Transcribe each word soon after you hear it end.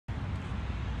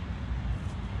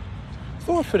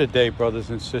Thought for the day,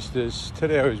 brothers and sisters.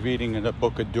 Today I was reading in the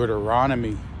book of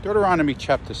Deuteronomy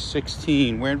chapter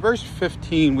 16, where in verse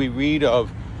 15 we read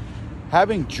of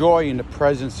having joy in the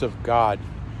presence of God.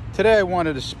 Today I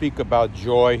wanted to speak about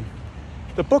joy.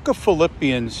 The book of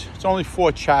Philippians, it's only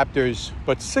 4 chapters,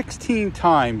 but 16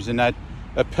 times in that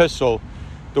epistle,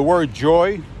 the word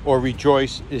joy or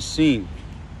rejoice is seen.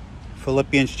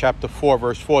 Philippians chapter 4,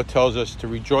 verse 4 tells us to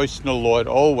rejoice in the Lord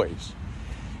always.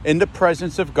 In the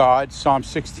presence of God, Psalm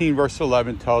 16, verse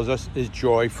 11 tells us, is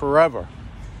joy forever.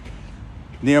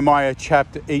 Nehemiah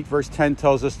chapter 8, verse 10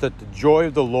 tells us that the joy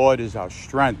of the Lord is our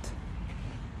strength.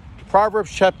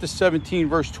 Proverbs chapter 17,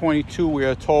 verse 22, we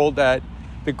are told that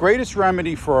the greatest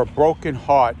remedy for a broken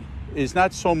heart is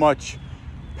not so much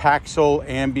Paxil,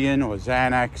 Ambien, or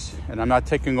Xanax, and I'm not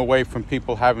taking away from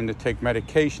people having to take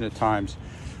medication at times,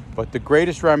 but the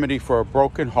greatest remedy for a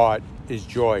broken heart is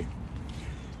joy.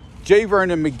 J.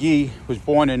 Vernon McGee was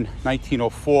born in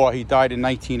 1904. He died in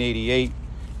 1988.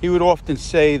 He would often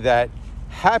say that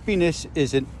happiness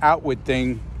is an outward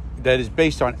thing that is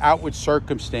based on outward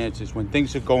circumstances when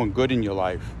things are going good in your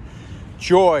life.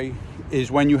 Joy is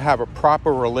when you have a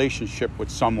proper relationship with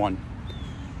someone.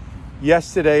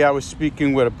 Yesterday, I was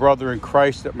speaking with a brother in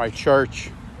Christ at my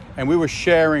church, and we were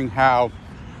sharing how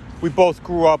we both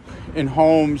grew up in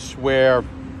homes where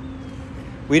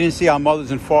we didn't see our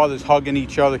mothers and fathers hugging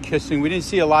each other, kissing. We didn't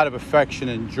see a lot of affection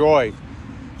and joy.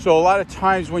 So a lot of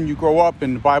times when you grow up,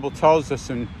 and the Bible tells us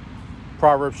in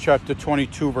Proverbs chapter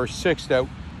 22, verse 6, that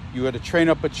you are to train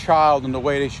up a child in the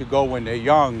way they should go when they're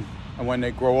young, and when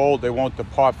they grow old, they won't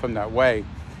depart from that way.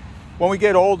 When we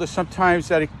get older, sometimes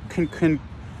that it can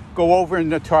go over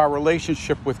into our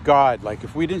relationship with God. Like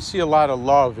if we didn't see a lot of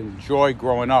love and joy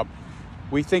growing up,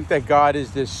 we think that God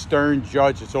is this stern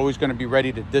judge that's always going to be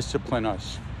ready to discipline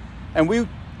us. And we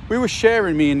were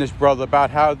sharing, me and this brother,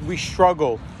 about how we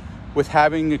struggle with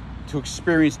having to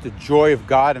experience the joy of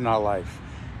God in our life,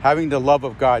 having the love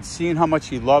of God, seeing how much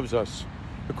He loves us,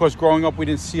 because growing up we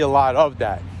didn't see a lot of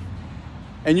that.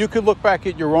 And you could look back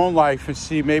at your own life and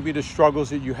see maybe the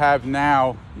struggles that you have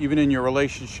now, even in your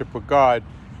relationship with God,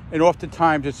 and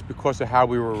oftentimes it's because of how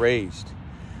we were raised.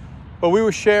 But we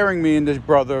were sharing, me and this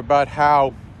brother, about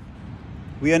how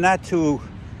we are not to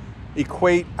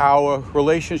equate our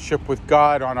relationship with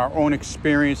God on our own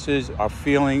experiences, our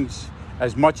feelings,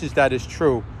 as much as that is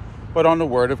true, but on the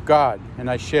Word of God. And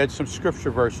I shared some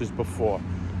scripture verses before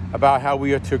about how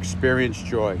we are to experience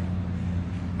joy.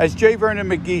 As J. Vernon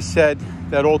McGee said,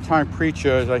 that old-time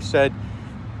preacher, as I said,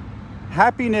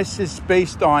 happiness is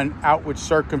based on outward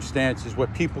circumstances,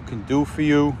 what people can do for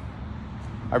you.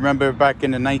 I remember back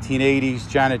in the 1980s,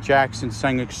 Janet Jackson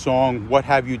sang a song, "What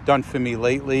Have You Done For Me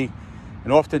Lately?"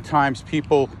 And oftentimes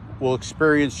people will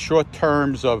experience short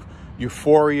terms of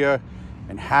euphoria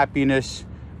and happiness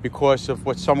because of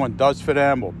what someone does for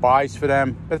them or buys for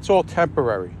them. That's all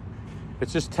temporary.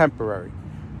 It's just temporary.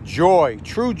 Joy,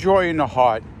 true joy in the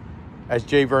heart, as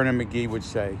J. Vernon McGee would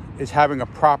say, is having a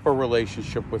proper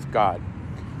relationship with God,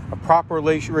 a proper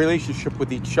relationship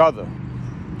with each other.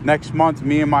 Next month,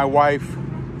 me and my wife,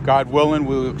 God willing,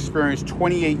 we'll experience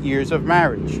 28 years of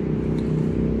marriage.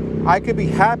 I could be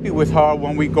happy with her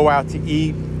when we go out to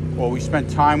eat or we spend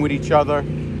time with each other,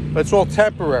 but it's all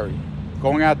temporary.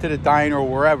 Going out to the diner or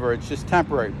wherever, it's just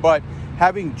temporary. But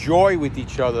having joy with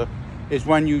each other is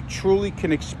when you truly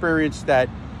can experience that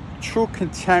true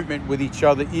contentment with each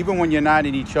other, even when you're not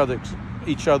in each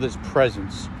other's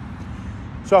presence.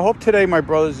 So I hope today, my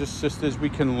brothers and sisters, we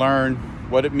can learn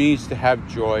what it means to have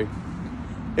joy.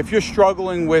 If you're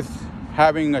struggling with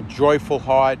having a joyful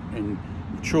heart and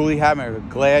truly having a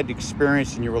glad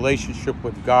experience in your relationship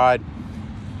with God,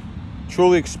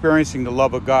 truly experiencing the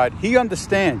love of God, He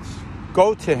understands.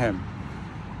 Go to Him.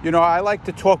 You know, I like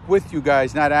to talk with you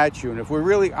guys, not at you. And if we're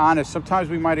really honest, sometimes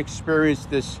we might experience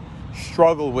this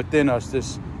struggle within us,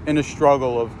 this inner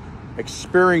struggle of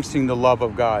experiencing the love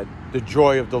of God, the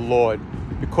joy of the Lord,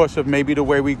 because of maybe the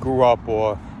way we grew up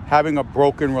or having a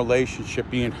broken relationship,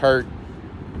 being hurt,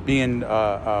 being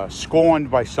scorned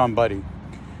by somebody.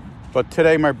 But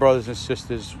today, my brothers and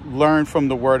sisters, learn from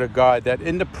the Word of God that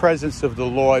in the presence of the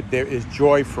Lord, there is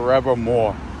joy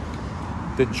forevermore.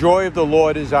 The joy of the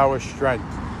Lord is our strength.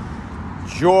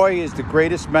 Joy is the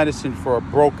greatest medicine for a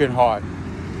broken heart.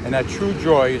 And that true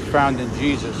joy is found in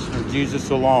Jesus and Jesus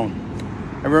alone.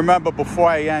 And remember, before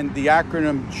I end, the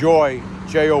acronym JOY,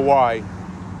 J-O-Y,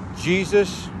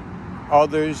 Jesus,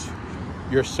 others,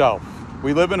 yourself.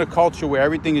 We live in a culture where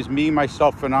everything is me,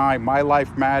 myself, and I. My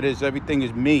life matters. Everything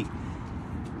is me.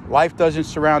 Life doesn't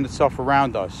surround itself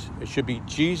around us. It should be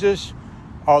Jesus,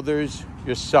 others,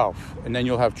 yourself, and then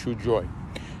you'll have true joy.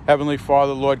 Heavenly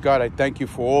Father, Lord God, I thank you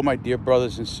for all my dear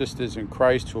brothers and sisters in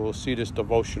Christ who will see this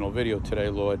devotional video today,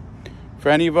 Lord. For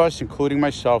any of us, including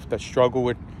myself, that struggle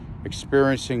with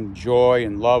experiencing joy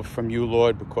and love from you,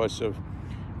 Lord, because of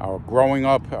our growing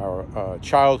up, our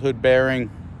childhood bearing,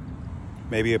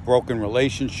 maybe a broken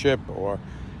relationship or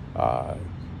a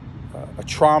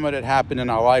trauma that happened in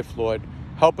our life, Lord,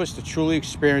 help us to truly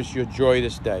experience your joy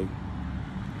this day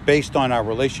based on our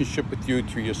relationship with you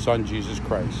through your Son, Jesus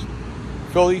Christ.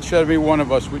 Fill each and every one of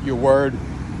us with your word.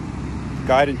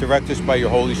 Guide and direct us by your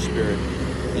Holy Spirit.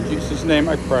 In Jesus' name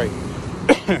I pray.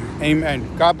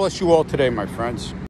 Amen. God bless you all today, my friends.